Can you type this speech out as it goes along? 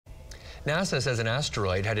NASA says an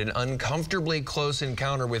asteroid had an uncomfortably close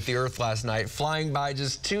encounter with the Earth last night, flying by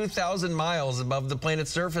just 2,000 miles above the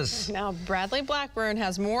planet's surface. Now, Bradley Blackburn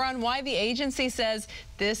has more on why the agency says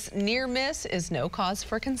this near miss is no cause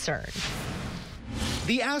for concern.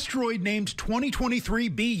 The asteroid named 2023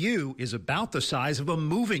 BU is about the size of a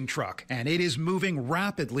moving truck, and it is moving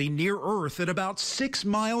rapidly near Earth at about 6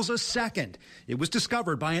 miles a second. It was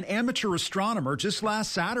discovered by an amateur astronomer just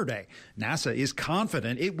last Saturday. NASA is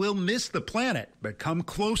confident it will miss the planet, but come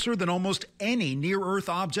closer than almost any near-Earth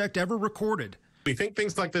object ever recorded. We think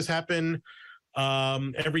things like this happen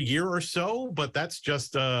every year or so, but that's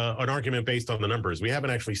just an argument based on the numbers. We haven't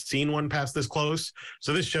actually seen one pass this close,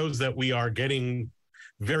 so this shows that we are getting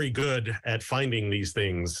very good at finding these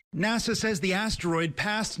things. NASA says the asteroid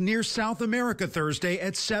passed near South America Thursday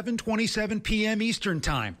at 7:27 p.m. Eastern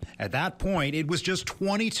Time. At that point, it was just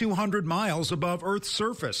 2,200 miles above Earth's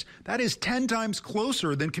surface. That is 10 times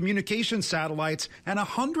closer than communication satellites and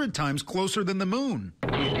 100 times closer than the moon.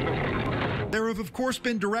 There have, of course,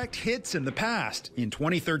 been direct hits in the past. In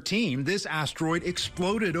 2013, this asteroid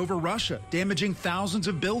exploded over Russia, damaging thousands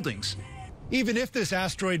of buildings. Even if this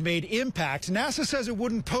asteroid made impact, NASA says it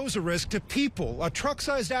wouldn't pose a risk to people. A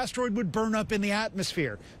truck-sized asteroid would burn up in the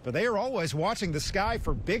atmosphere, but they are always watching the sky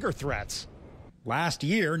for bigger threats. Last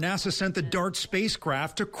year, NASA sent the DART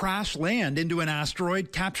spacecraft to crash land into an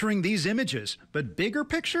asteroid, capturing these images. But bigger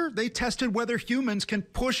picture, they tested whether humans can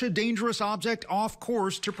push a dangerous object off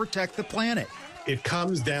course to protect the planet. It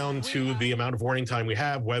comes down to the amount of warning time we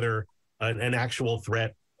have, whether an actual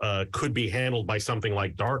threat could be handled by something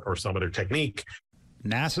like DART or some other technique.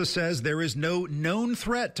 NASA says there is no known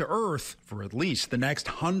threat to Earth for at least the next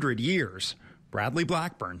 100 years. Bradley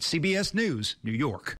Blackburn, CBS News, New York.